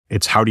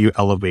It's how do you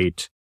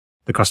elevate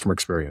the customer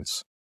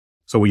experience?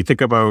 So when you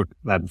think about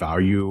that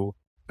value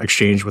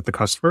exchange with the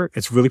customer,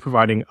 it's really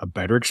providing a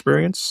better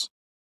experience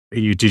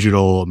in your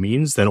digital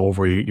means than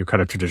over your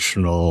kind of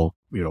traditional,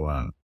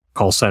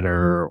 call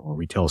center or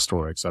retail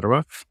store, et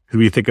cetera.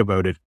 When you think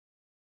about it,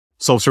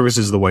 self-service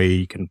is the way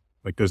you can,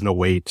 there's no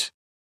wait.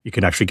 You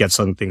can actually get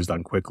some things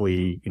done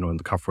quickly, in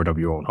the comfort of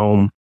your own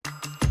home.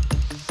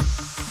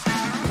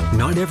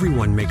 Not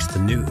everyone makes the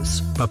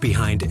news, but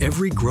behind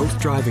every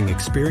growth-driving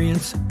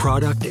experience,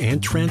 product,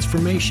 and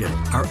transformation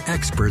are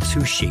experts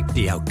who shape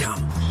the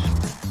outcome.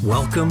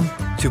 Welcome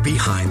to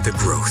Behind the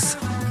Growth,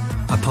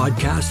 a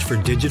podcast for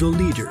digital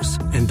leaders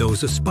and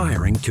those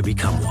aspiring to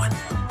become one.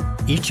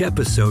 Each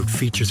episode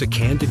features a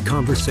candid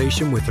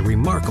conversation with a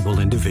remarkable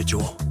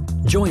individual.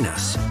 Join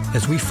us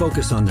as we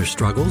focus on their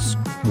struggles,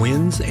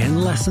 wins,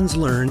 and lessons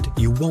learned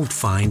you won't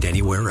find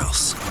anywhere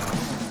else.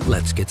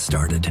 Let's get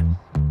started.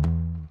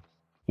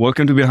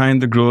 Welcome to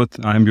Behind the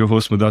Growth. I'm your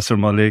host, Mudassar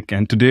Malik,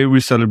 and today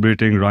we're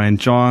celebrating Ryan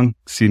Chong,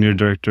 Senior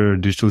Director,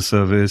 Digital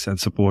Service and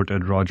Support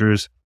at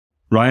Rogers.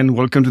 Ryan,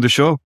 welcome to the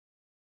show.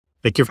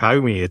 Thank you for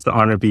having me. It's an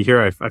honor to be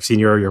here. I've seen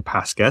your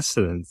past guests,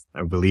 and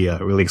I'm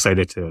really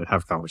excited to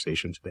have a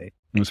conversation today.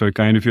 I'm so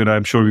kind of you, and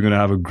I'm sure we're going to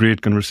have a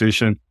great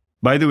conversation.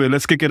 By the way,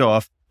 let's kick it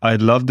off. I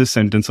love this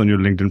sentence on your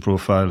LinkedIn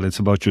profile. It's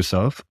about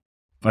yourself.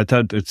 I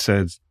thought it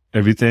says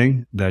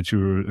everything, that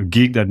you're a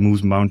geek that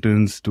moves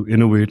mountains to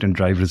innovate and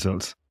drive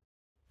results.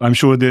 I'm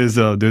sure there's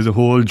a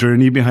whole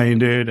journey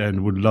behind it,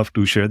 and would love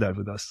to share that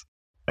with us.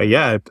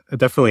 Yeah,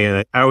 definitely.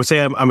 And I would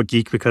say I'm a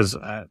geek because,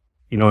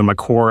 in my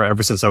core,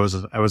 ever since I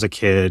was a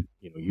kid,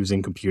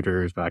 using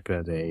computers back in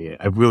the day,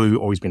 I've really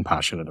always been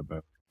passionate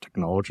about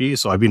technology.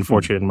 So I've been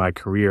fortunate in my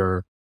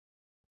career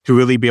to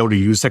really be able to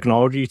use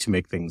technology to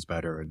make things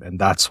better. And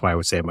that's why I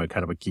would say I'm a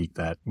kind of a geek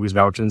that moves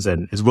mountains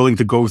and is willing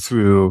to go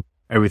through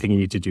everything you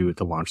need to do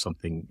to launch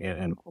something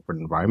in a corporate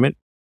environment.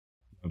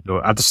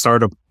 At the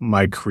start of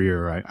my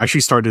career, I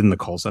actually started in the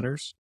call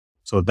centers.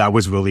 So that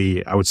was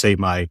really, I would say,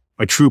 my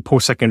true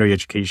post-secondary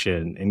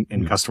education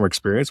in customer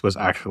experience was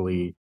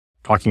actually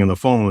talking on the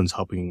phones,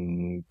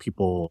 helping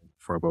people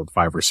for about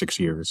 5 or 6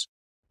 years.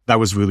 That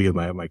was really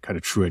my kind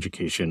of true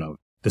education of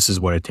this is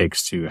what it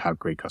takes to have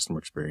great customer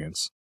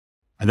experience.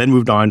 I then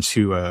moved on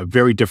to a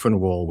very different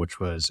role, which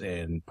was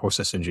in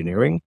process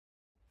engineering.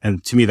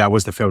 And to me, that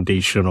was the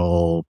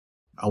foundational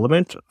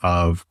element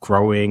of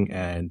growing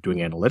and doing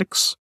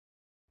analytics.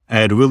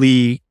 And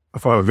really,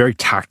 from a very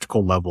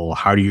tactical level,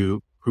 how do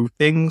you prove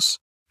things,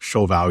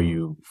 show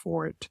value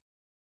for it?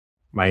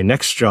 My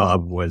next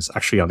job was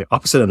actually on the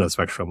opposite end of the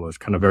spectrum, was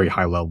kind of very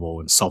high level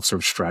and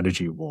self-serve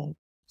strategy role.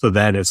 So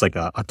then it's like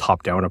a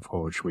top-down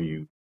approach where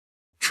you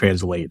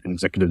translate an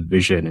executive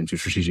vision into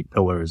strategic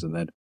pillars, and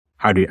then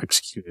how do you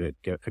execute it,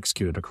 get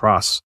executed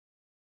across?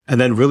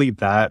 And then really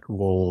that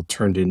role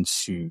turned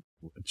into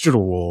a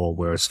digital role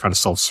where it's kind of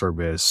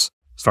self-service,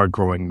 started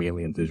growing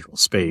mainly in digital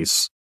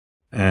space.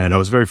 And I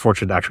was very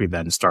fortunate to actually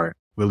then start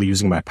really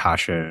using my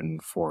passion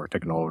for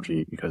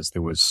technology because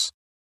there was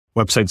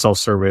website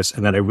self-service.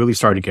 And then I really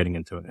started getting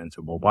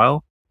into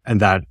mobile. And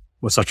that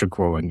was such a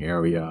growing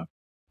area.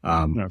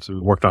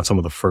 Absolutely. Worked on some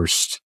of the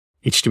first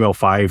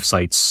HTML5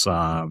 sites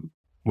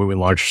when we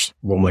launched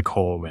Roam Like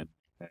Home and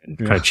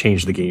kind of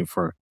changed the game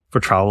for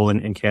travel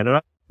in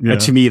Canada. Yeah.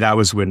 And to me, that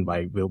was when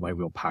my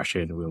real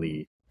passion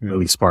really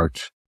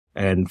sparked.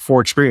 And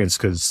for experience,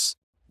 because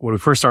when we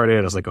first started,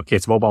 I was like, okay,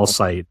 it's a mobile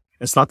site.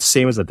 It's not the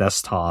same as a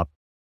desktop.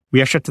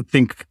 We actually had to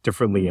think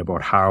differently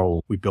about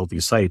how we build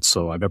these sites.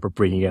 So I remember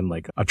bringing in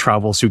like a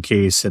travel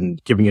suitcase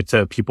and giving it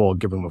to people,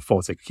 giving them a phone.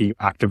 It's like, can you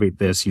activate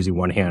this using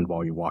one hand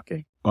while you're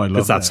walking? Oh, I love that.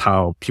 Because that's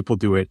how people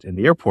do it in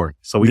the airport.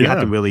 So we had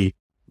to really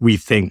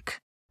rethink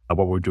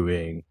what we're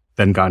doing,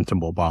 then got into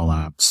mobile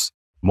apps.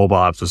 Mobile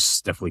apps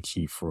was definitely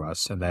key for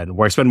us. And then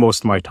where I spend most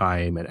of my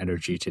time and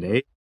energy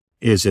today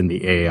is in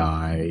the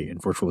AI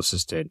and virtual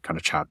assistant kind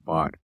of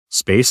chatbot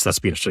space. That's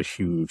been such a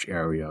huge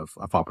area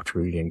of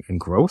opportunity and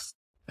growth.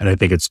 And I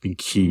think it's been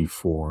key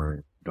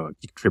for a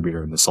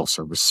contributor in the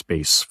self-service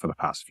space for the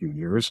past few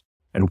years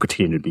and will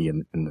continue to be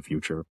in the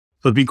future.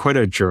 So it's been quite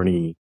a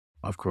journey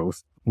of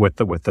growth with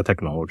the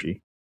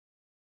technology.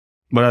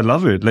 But I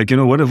love it. Like,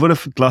 what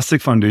a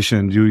classic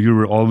foundation. You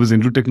were always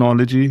into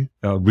technology,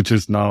 which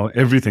is now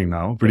everything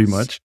now, pretty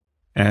much.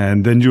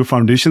 And then your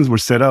foundations were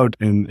set out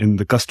in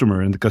the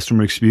customer and the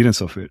customer experience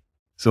of it.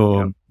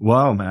 So,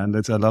 wow, man,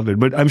 I love it.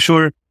 But I'm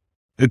sure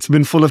it's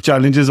been full of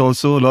challenges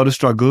also, a lot of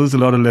struggles, a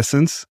lot of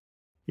lessons.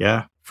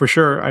 Yeah, for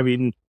sure. I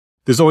mean,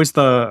 there's always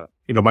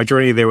my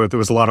journey there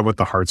was a lot about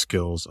the hard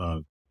skills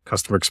of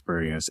customer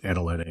experience,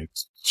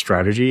 analytics,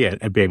 strategy,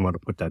 and being able to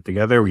put that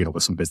together,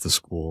 with some business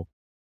school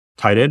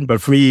tied in.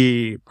 But for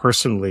me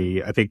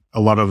personally, I think a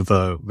lot of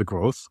the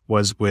growth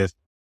was with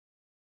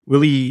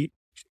really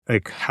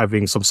like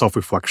having some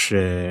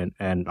self-reflection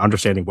and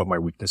understanding what my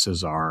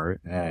weaknesses are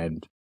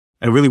and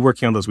really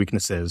working on those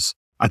weaknesses.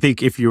 I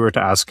think if you were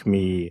to ask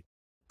me,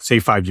 say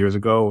 5 years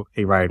ago,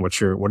 hey Ryan,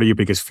 what are your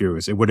biggest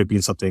fears? It would have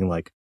been something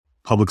like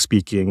public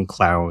speaking,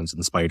 clowns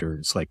and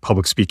spiders. Like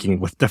public speaking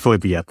would definitely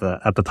be at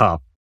the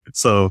top.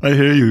 So I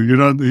hear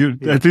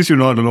you. At least you're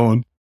not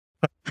alone.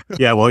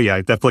 yeah, well, yeah,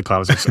 definitely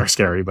clouds are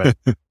scary, but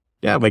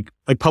yeah, like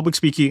public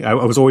speaking, I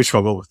was always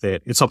struggle with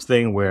it. It's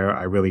something where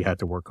I really had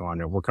to work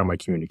on my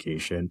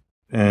communication.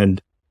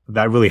 And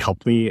that really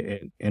helped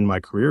me in my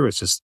career. It's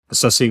just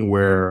assessing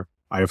where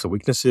I have the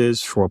weaknesses,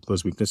 shore up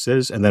those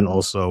weaknesses, and then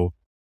also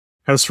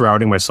kind of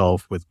surrounding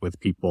myself with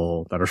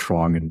people that are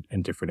strong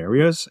in different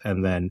areas,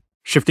 and then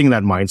shifting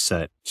that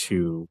mindset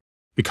to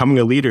becoming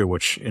a leader,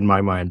 which in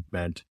my mind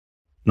meant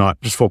not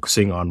just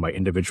focusing on my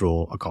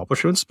individual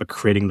accomplishments, but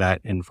creating that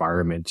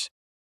environment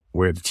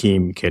where the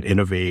team can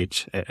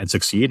innovate and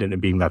succeed, and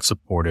being that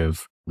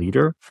supportive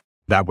leader.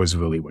 That was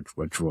really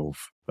what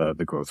drove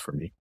the growth for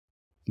me.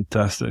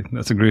 Fantastic.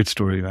 That's a great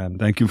story, man.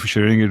 Thank you for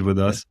sharing it with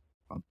us.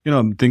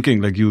 I'm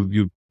thinking like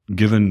you've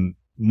given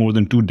more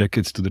than 2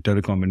 decades to the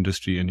telecom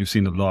industry, and you've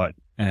seen a lot.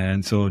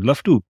 And so I'd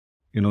love to,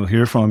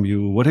 hear from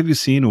you. What have you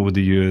seen over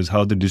the years?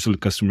 How the digital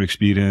customer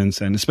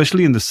experience, and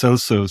especially in the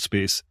self-serve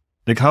space,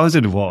 like how has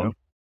it evolved?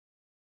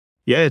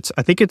 Yeah,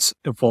 I think it's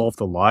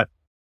evolved a lot.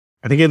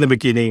 I think in the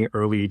beginning,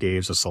 early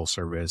days of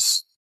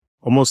self-service,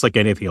 almost like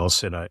anything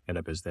else in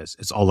a business,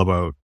 it's all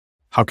about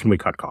how can we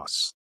cut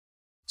costs?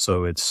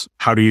 So it's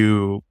how do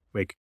you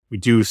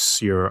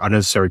reduce your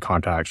unnecessary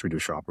contacts,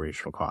 reduce your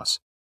operational costs?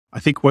 I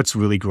think what's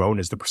really grown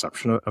is the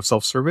perception of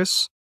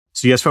self-service.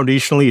 So yes,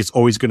 foundationally, it's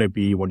always going to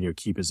be one of your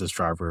key business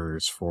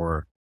drivers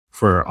for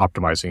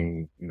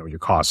optimizing, your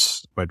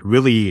costs. But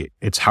really,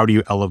 it's how do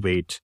you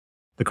elevate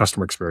the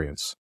customer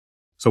experience?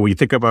 So when you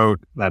think about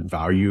that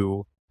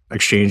value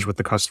exchange with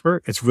the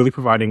customer, it's really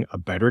providing a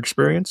better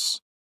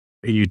experience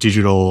in your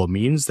digital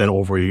means than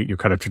over your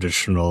kind of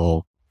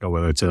traditional,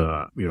 whether it's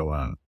a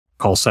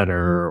call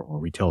center or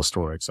retail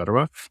store, et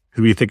cetera.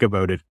 When you think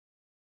about it,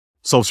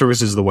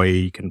 self-service is the way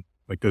you can,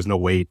 there's no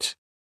wait.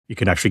 You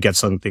can actually get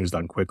some things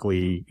done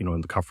quickly,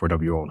 in the comfort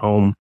of your own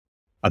home.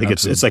 I think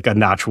it's like a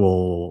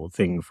natural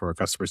thing for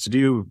customers to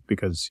do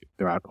because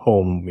they're at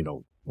home,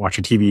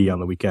 watching TV on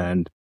the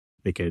weekend.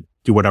 They could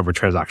do whatever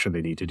transaction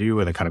they need to do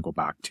and then kind of go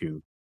back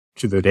to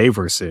their day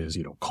versus,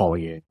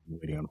 calling in,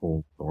 waiting on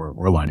hold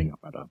or lining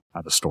up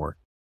at a store.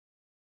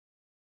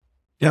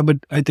 Yeah, but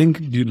I think,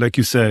 like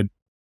you said,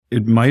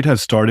 it might have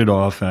started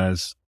off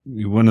as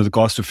one of the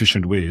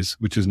cost-efficient ways,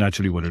 which is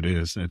naturally what it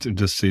is. It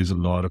just saves a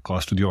lot of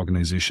cost to the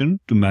organization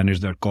to manage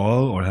that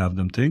call or have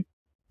them think.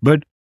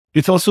 But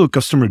it's also a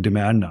customer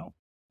demand now.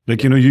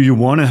 You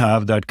want to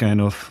have that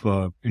kind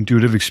of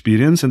intuitive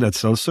experience and that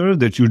self-serve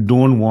that you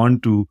don't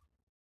want to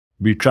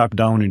be trapped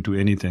down into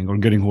anything or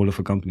getting hold of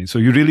a company. So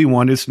you really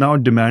want, it's now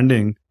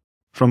demanding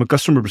from a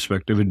customer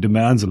perspective, it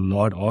demands a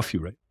lot of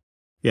you, right?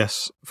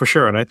 Yes, for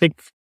sure. And I think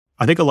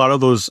a lot of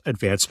those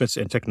advancements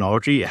in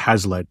technology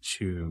has led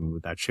to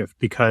that shift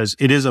because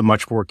it is a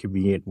much more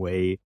convenient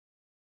way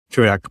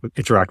to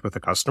interact with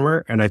the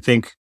customer. And I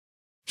think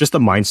just the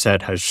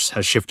mindset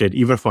has shifted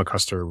even from a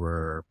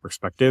customer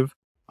perspective.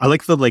 I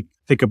like to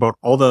think about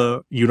all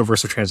the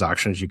universal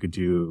transactions you could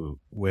do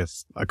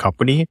with a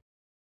company.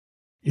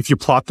 If you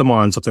plot them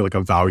on something like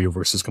a value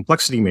versus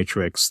complexity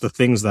matrix, the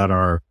things that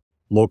are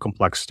low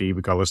complexity,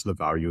 regardless of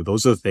the value,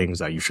 those are the things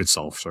that you should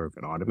self-serve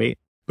and automate.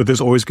 But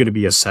there's always going to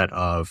be a set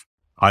of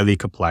highly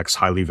complex,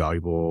 highly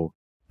valuable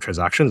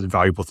transactions,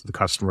 valuable to the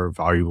customer,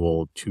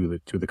 valuable to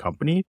the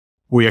company.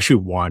 We actually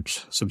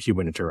want some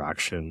human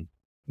interaction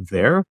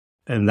there.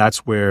 And that's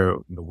where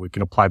we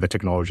can apply the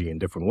technology in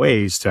different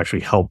ways to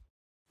actually help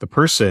the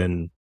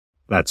person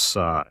that's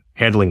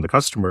handling the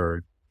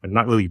customer and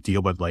not really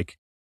deal, but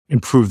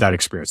improve that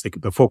experience.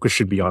 The focus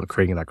should be on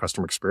creating that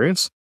customer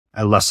experience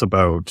and less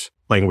about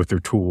playing with their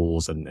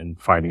tools and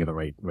finding the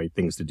right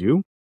things to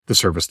do to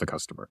service the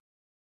customer.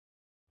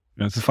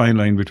 It's a fine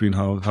line between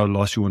how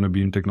lost you want to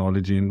be in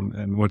technology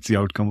and what's the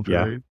outcome of it.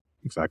 Yeah, right?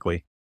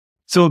 Exactly.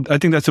 So I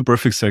think that's a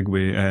perfect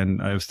segue.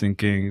 And I was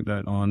thinking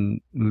that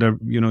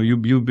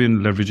you've been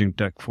leveraging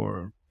tech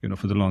for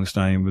the longest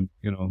time with,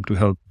 to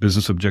help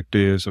business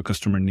objectives or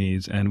customer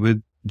needs. And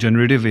with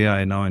generative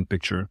AI now in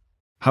picture,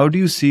 how do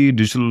you see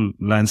digital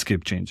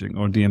landscape changing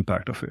or the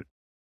impact of it?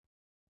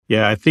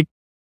 Yeah, I think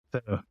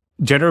the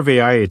generative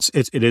AI, it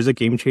is a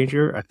game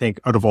changer. I think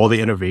out of all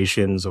the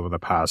innovations over the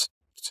past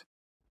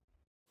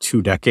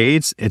 2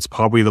 decades, it's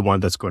probably the one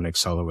that's going to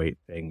accelerate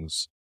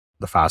things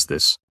the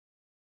fastest.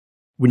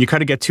 When you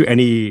kind of get to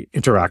any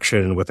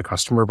interaction with a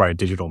customer by a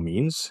digital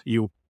means,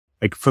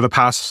 for the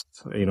past,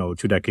 2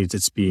 decades,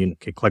 it's been,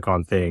 okay, click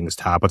on things,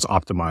 tap, let's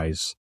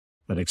optimize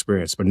that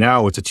experience. But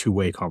now it's a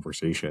two-way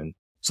conversation.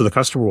 So the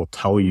customer will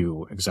tell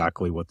you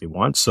exactly what they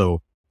want.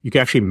 So you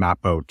can actually map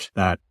out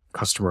that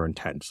customer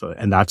intent.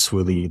 And that's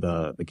really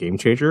the game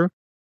changer,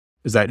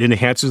 is that it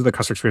enhances the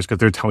customer experience because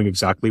they're telling you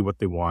exactly what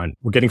they want.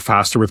 We're getting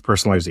faster with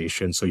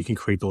personalization. So you can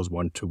create those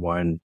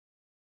one-to-one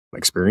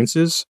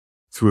experiences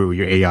through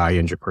your AI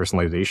and your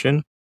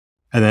personalization.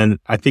 And then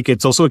I think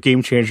it's also a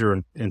game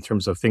changer in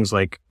terms of things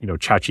like,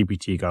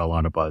 ChatGPT got a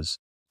lot of buzz.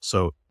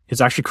 So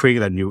it's actually creating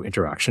that new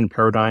interaction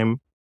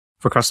paradigm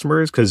for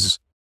customers, because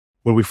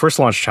when we first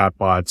launched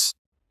chatbots,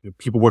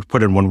 people would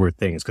put in one-word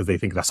things because they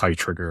think that's how you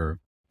trigger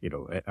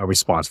a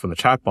response from the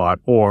chatbot,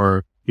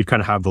 or you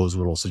kind of have those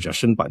little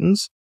suggestion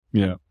buttons.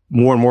 Yeah.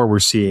 More and more, we're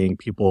seeing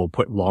people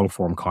put long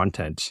form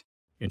content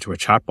into a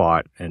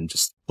chatbot and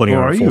just putting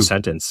out a full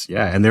sentence.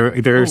 Yeah. And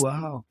there's,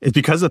 wow. It's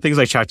because of things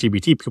like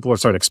ChatGPT, people are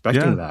starting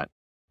expecting that.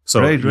 So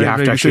right. you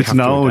have to actually it's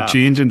now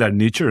changing that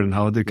nature and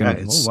how they can,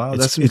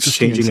 it's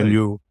changing a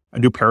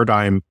new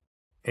paradigm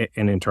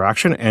in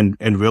interaction.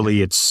 And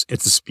really it's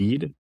the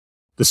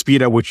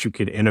speed at which you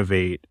could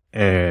innovate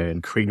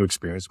and create new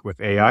experience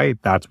with AI.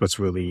 That's what's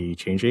really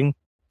changing.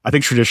 I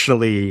think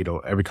traditionally,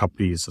 every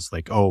company is just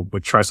like, oh,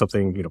 but try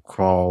something,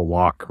 crawl,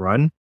 walk,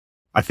 run.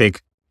 I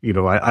think,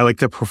 I like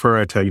to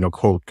prefer it to,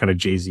 quote kind of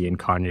Jay-Z and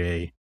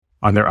Kanye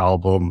on their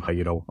album,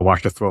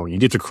 Watch the Throne. You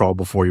need to crawl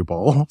before you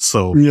ball.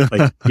 So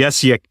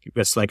yes,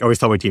 it's like I always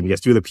tell my team, yes,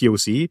 do the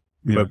POC,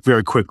 but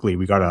very quickly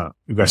we gotta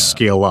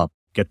scale up,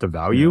 get the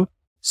value. Yeah.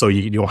 So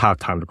you don't have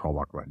time to crawl,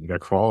 walk, run. You gotta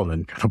crawl and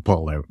then kind of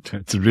ball out.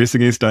 It's a race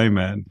against time,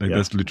 man.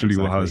 That's literally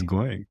how it's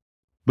going.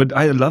 But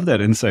I love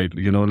that insight,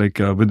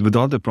 with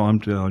all the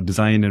prompt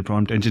design and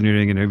prompt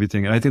engineering and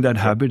everything. And I think that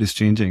habit is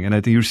changing, and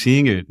I think you're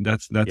seeing it.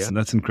 That's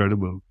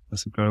incredible.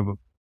 That's incredible.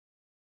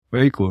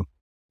 Very cool.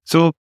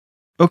 So,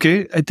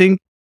 okay, I think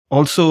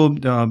also,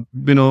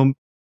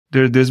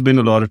 there's been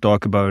a lot of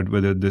talk about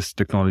whether this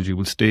technology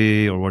will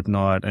stay or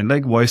whatnot, and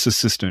like voice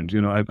assistant.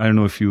 I don't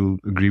know if you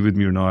agree with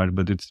me or not,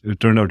 but it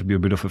turned out to be a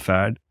bit of a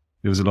fad.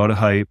 There was a lot of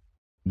hype,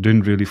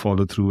 didn't really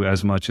follow through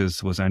as much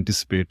as was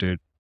anticipated.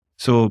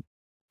 So,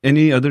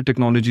 any other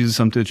technologies,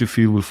 something that you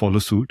feel will follow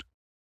suit?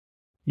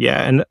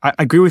 Yeah, and I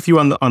agree with you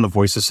on the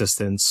voice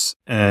assistants,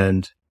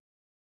 and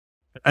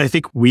I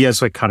think we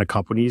as like kind of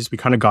companies, we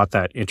kind of got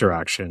that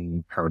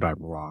interaction paradigm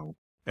wrong.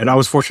 And I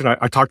was fortunate.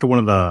 I talked to one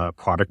of the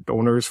product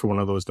owners for one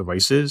of those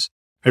devices,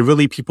 and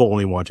really people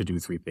only want to do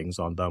 3 things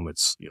on them.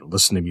 It's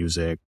listen to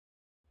music,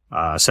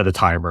 set a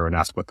timer, and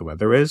ask what the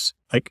weather is.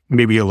 Like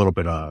maybe a little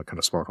bit of kind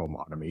of smart home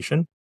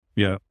automation.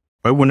 Yeah,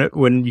 but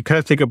when you kind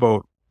of think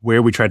about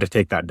where we try to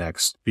take that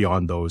next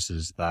beyond those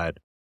is that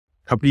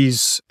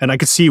companies, and I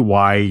could see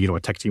why, a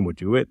tech team would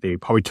do it. They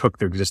probably took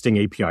their existing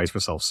APIs for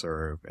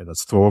self-serve and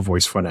let's throw a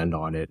voice front end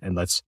on it. And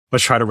let's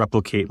try to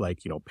replicate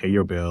pay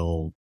your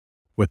bill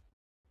with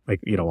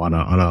on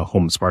a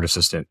home smart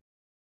assistant.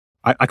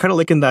 I kind of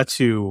liken that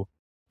to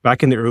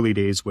back in the early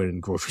days when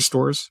grocery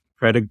stores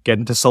tried to get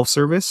into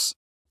self-service.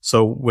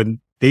 So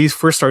when they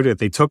first started,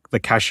 they took the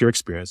cashier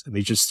experience and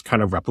they just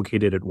kind of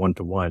replicated it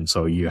one-to-one.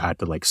 So you had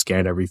to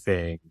scan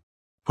everything,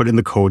 put in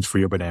the codes for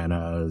your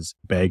bananas,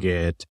 bag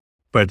it.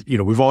 But,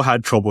 we've all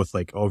had trouble with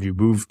if you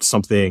moved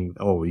something,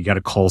 you got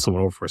to call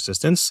someone over for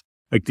assistance.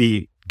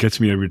 Gets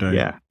me every time.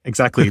 Yeah,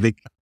 exactly.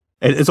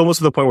 It's almost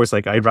to the point where it's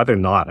I'd rather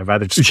not. I'd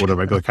rather just go to a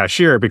regular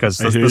cashier because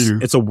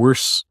it's a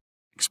worse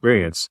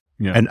experience.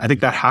 Yeah. And I think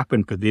that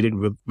happened because they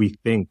didn't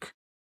rethink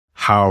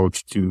how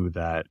to do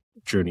that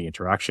journey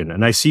interaction.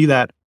 And I see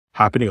that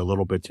happening a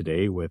little bit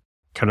today with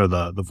kind of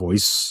the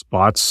voice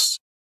bots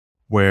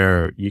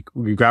where you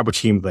grab a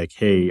team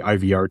hey,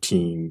 IVR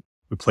team,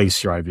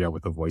 replace your IVR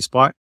with a voice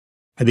bot.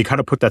 And they kind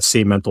of put that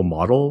same mental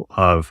model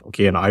of,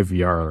 okay, an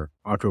IVR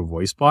onto a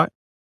voice bot.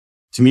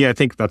 To me, I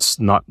think that's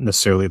not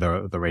necessarily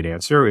the right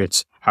answer.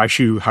 It's how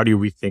do you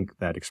rethink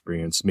that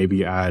experience?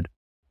 Maybe add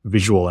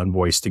visual and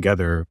voice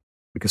together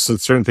because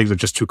certain things are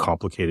just too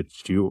complicated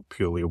to do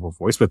purely over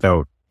voice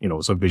without,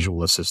 some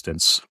visual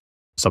assistance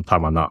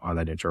sometime on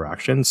that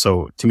interaction.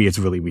 So to me, it's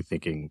really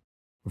rethinking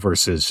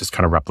versus just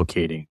kind of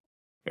replicating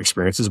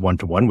experiences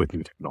one-to-one with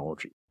new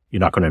technology.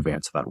 You're not going to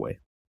advance that way.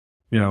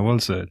 Yeah, well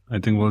said. I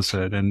think well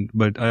said.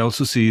 But I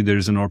also see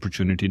there's an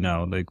opportunity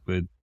now,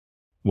 with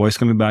voice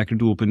coming back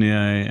into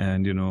OpenAI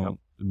and,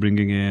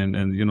 bringing in,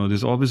 and,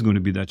 there's always going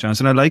to be that chance.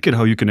 And I like it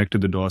how you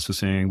connected the dots to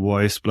saying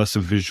voice plus a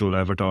visual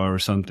avatar or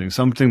something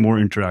more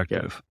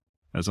interactive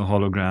as a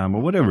hologram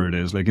or whatever it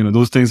is.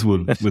 Those things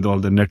will, with all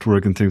the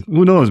network and things,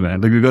 who knows,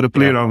 man? We got to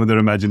play around with their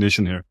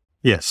imagination here.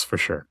 Yes, for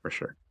sure. For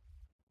sure.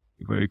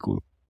 Very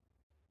cool.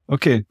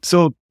 Okay.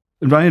 So,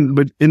 Ryan,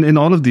 but in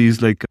all of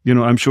these,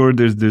 I'm sure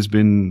there's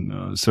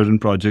been certain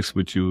projects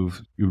which you've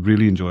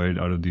really enjoyed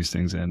out of these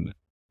things.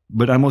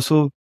 But I'm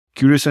also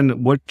curious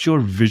on what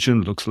your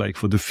vision looks like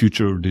for the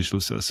future of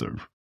digital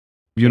self-serve.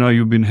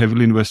 You've been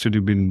heavily invested,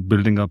 you've been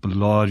building up a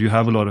lot, you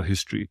have a lot of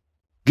history.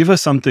 Give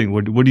us something.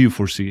 What do you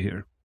foresee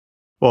here?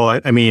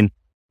 Well, I mean,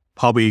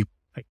 probably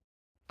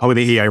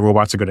the AI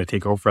robots are going to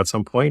take over at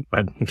some point,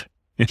 but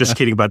just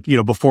kidding. But,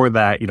 before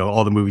that,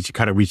 all the movies, you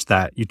kind of reach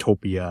that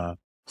utopia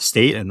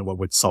state, and what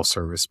would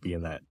self-service be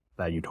in that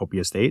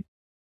utopia state?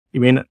 I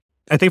mean,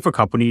 I think for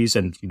companies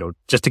and,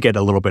 just to get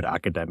a little bit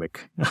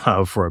academic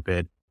for a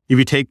bit, if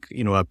you take,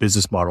 a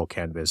business model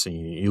canvas and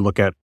you look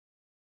at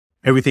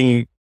everything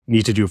you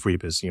need to do for your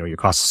business, your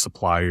cost of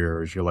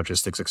suppliers, your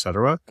logistics, et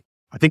cetera,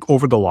 I think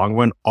over the long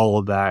run, all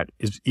of that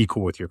is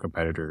equal with your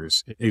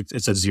competitors.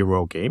 It's a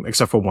zero game,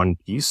 except for one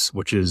piece,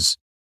 which is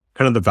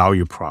kind of the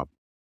value prop.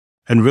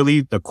 And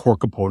really the core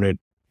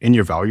component in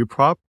your value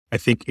prop, I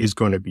think, is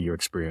going to be your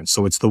experience.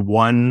 So it's the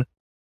one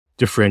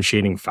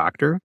differentiating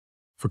factor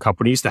for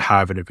companies to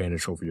have an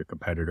advantage over your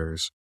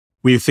competitors.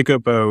 When you think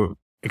about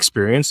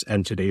experience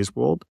and today's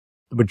world,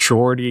 the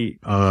majority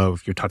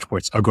of your touch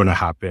points are going to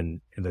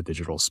happen in the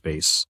digital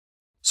space.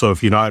 So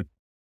if you're not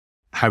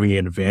having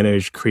an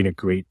advantage, creating a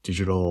great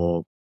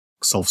digital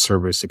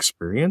self-service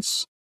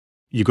experience,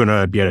 you're going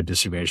to be at a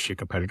disadvantage to your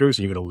competitors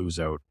and you're going to lose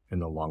out in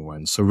the long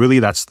run. So really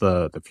that's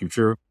the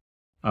future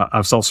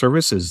of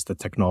self-service, is the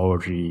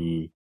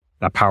technology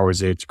that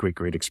powers it to create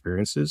great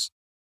experiences.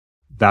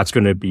 That's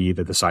going to be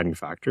the deciding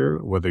factor,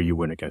 whether you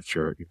win against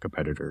your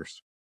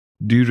competitors.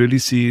 Do you really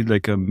see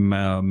like a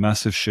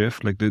massive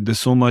shift? Like there's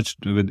so much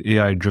with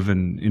AI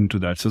driven into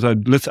that. So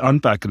let's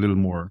unpack a little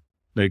more.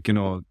 Like,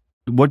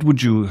 what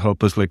would you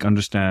help us like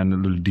understand a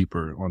little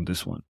deeper on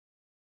this one?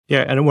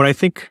 Yeah. And when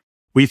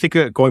we think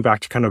of going back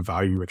to kind of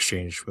value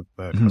exchange with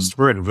the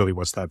customer and really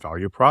what's that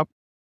value prop,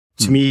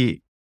 to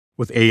me,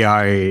 with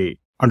AI,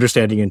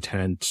 understanding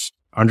intent,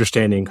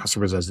 understanding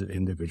customers as an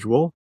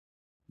individual,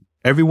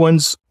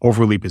 everyone's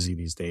overly busy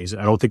these days.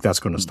 I don't think that's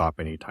going to stop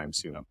anytime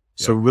soon. Yeah.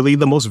 So really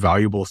the most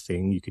valuable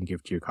thing you can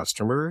give to your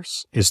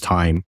customers is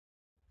time.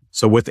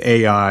 So with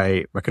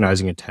AI,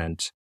 recognizing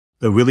intent,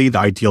 the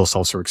ideal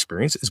self-serve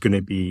experience is going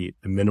to be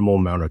the minimal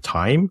amount of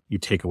time you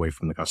take away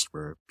from the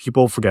customer.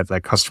 People forget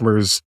that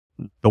customers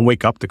don't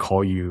wake up to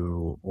call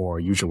you or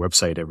use your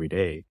website every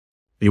day.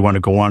 They want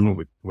to go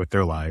on with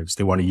their lives.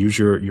 They want to use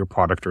your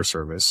product or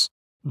service.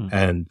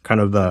 And kind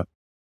of the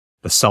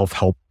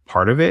self-help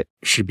part of it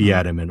should be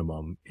at a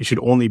minimum. It should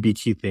only be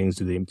key things.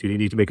 Do they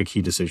need to make a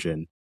key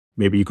decision?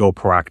 Maybe you go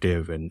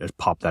proactive and just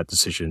pop that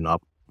decision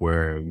up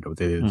where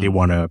they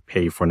want to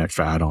pay for an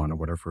extra add-on or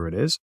whatever it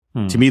is.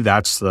 To me,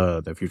 that's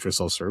the future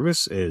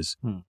self-service is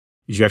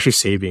you're actually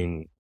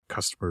saving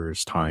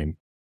customers time,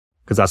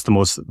 because that's the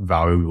most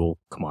valuable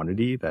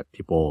commodity that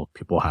people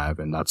have,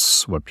 and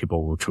that's what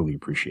people will truly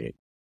appreciate.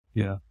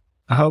 Yeah.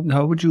 How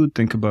would you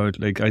think about,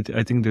 like, I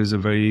think there's a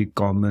very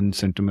common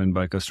sentiment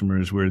by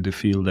customers where they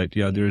feel that,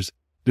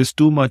 there's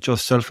too much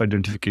of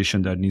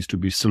self-identification that needs to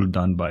be still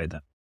done by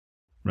them,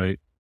 right?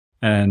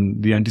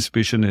 And the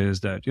anticipation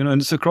is that,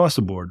 and it's across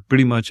the board,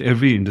 pretty much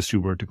every industry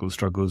vertical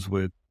struggles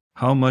with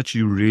how much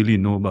you really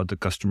know about the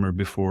customer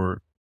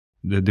before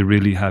they're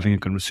really having a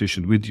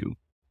conversation with you.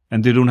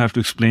 And they don't have to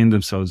explain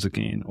themselves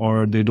again,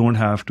 or they don't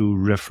have to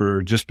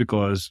refer just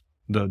because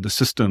the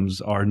systems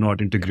are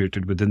not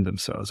integrated within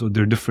themselves. So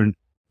they're different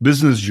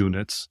business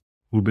units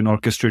who've been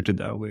orchestrated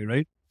that way,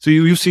 right? So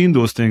you've seen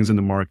those things in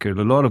the market.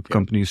 A lot of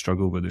companies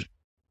struggle with it.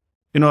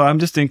 I'm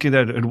just thinking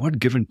that at what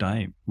given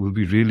time will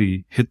we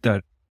really hit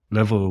that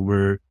level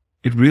where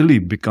it really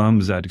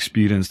becomes that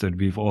experience that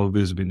we've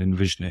always been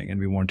envisioning and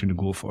we wanting to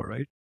go for,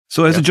 right?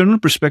 So as a general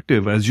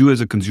perspective, as you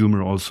as a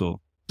consumer also,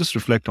 just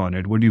reflect on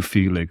it. What do you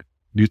feel like?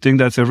 Do you think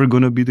that's ever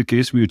going to be the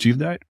case? We achieve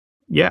that?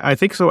 Yeah, I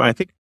think so. I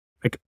think,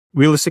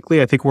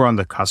 realistically, I think we're on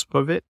the cusp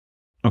of it.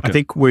 Okay. I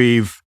think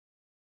we've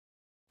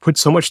put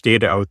so much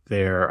data out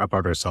there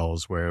about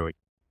ourselves where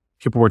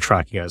people were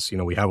tracking us.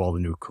 We have all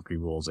the new cookie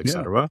rules,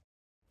 etc.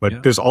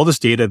 But there's all this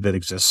data that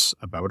exists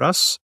about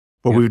us,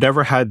 but we've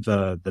never had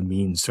the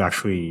means to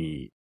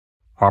actually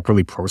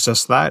properly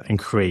process that and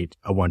create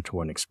a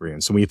one-to-one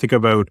experience. So when you think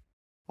about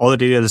all the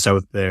data that's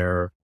out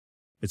there,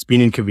 it's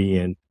been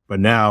inconvenient, but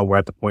now we're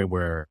at the point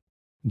where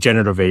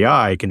generative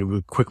AI can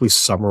really quickly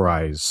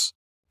summarize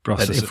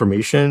that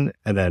information,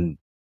 and then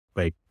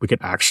we can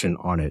action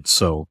on it.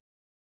 So,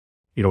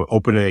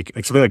 something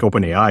like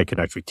OpenAI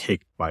can actually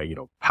take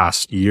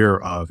past year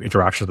of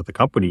interactions with the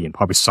company and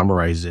probably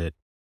summarize it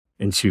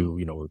into,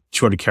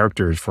 200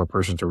 characters for a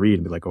person to read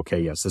and be like,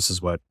 okay, yes, this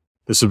is what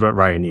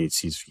Ryan needs.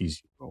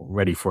 He's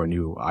ready for a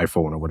new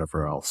iPhone or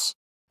whatever else.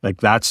 Like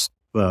that's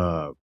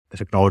the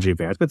technology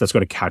advancement that's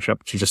going to catch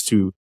up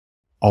to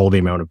all the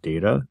amount of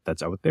data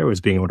that's out there, is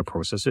being able to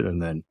process it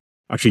and then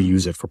actually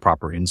use it for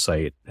proper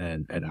insight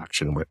and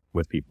action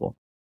with people.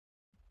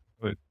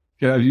 Right.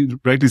 Yeah, you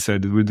rightly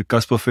said, with the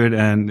cusp of it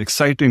and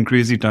exciting,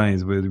 crazy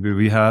times where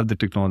we have the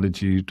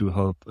technology to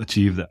help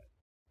achieve that.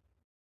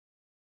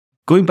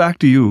 Going back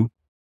to you,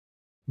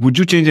 would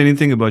you change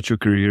anything about your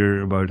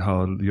career, about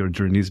how your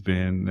journey's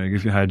been? Like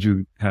if you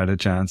had a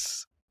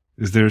chance,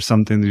 is there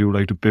something that you would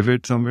like to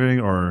pivot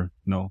somewhere or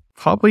no?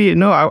 Probably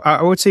no.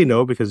 I would say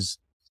no, because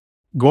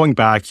going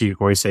back, you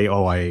always say,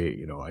 oh,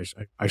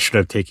 I should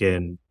have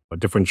taken a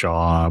different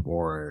job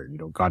or,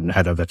 gotten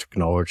ahead of the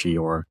technology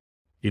or,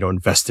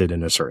 invested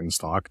in a certain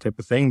stock type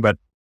of thing. But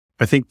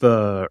I think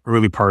the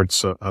early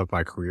parts of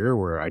my career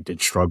where I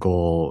did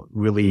struggle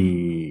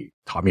really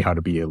taught me how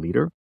to be a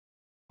leader.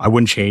 I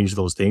wouldn't change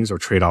those things or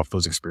trade off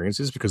those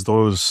experiences, because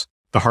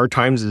the hard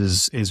times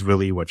is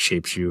really what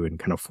shapes you and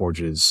kind of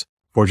forges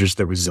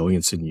the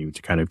resilience in you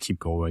to kind of keep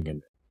going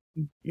and,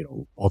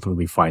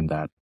 ultimately find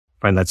that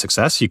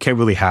success. You can't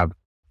really have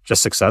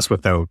just success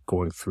without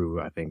going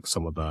through, I think,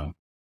 some of the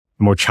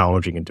more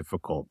challenging and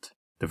difficult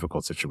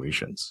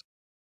situations.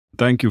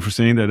 Thank you for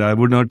saying that. I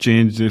would not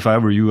change, if I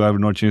were you, I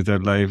would not change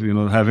that life.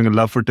 Having a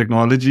love for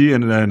technology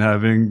and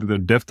having the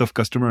depth of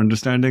customer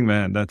understanding,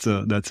 man, that's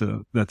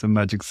a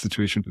magic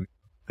situation.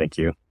 Thank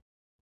you.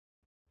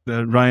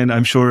 Ryan,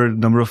 I'm sure a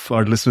number of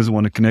our listeners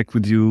want to connect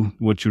with you.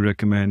 What you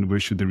recommend? Where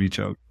should they reach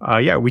out?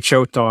 Reach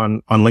out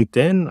on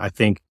LinkedIn. I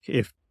think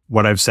if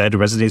what I've said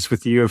resonates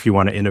with you, if you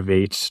want to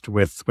innovate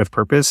with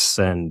purpose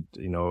and,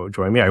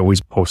 join me, I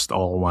always post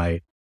all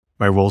my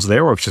roles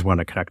there, or if you just want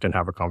to connect and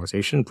have a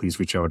conversation, please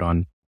reach out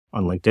on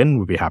LinkedIn.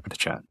 We'd be happy to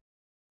chat.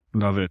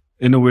 Love it.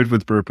 Innovate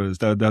with purpose.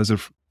 That was a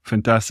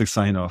fantastic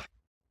sign off.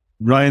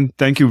 Ryan,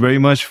 thank you very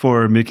much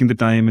for making the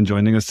time and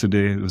joining us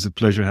today. It was a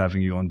pleasure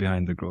having you on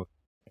Behind the Growth.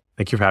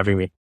 Thank you for having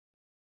me.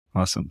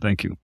 Awesome.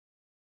 Thank you.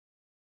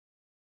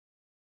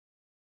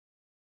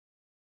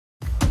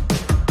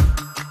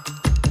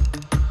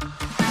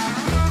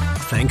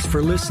 Thanks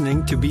for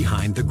listening to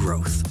Behind the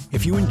Growth.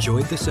 If you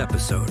enjoyed this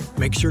episode,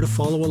 make sure to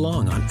follow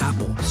along on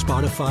Apple,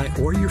 Spotify,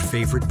 or your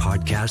favorite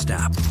podcast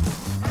app.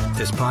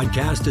 This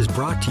podcast is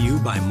brought to you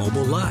by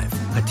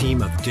mobileLIVE, a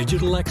team of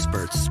digital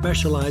experts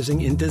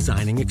specializing in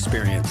designing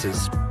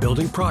experiences,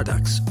 building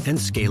products, and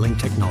scaling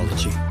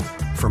technology.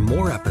 For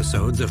more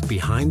episodes of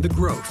Behind the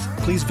Growth,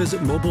 please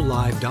visit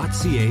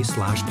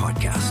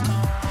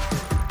mobileLIVE.ca/podcast.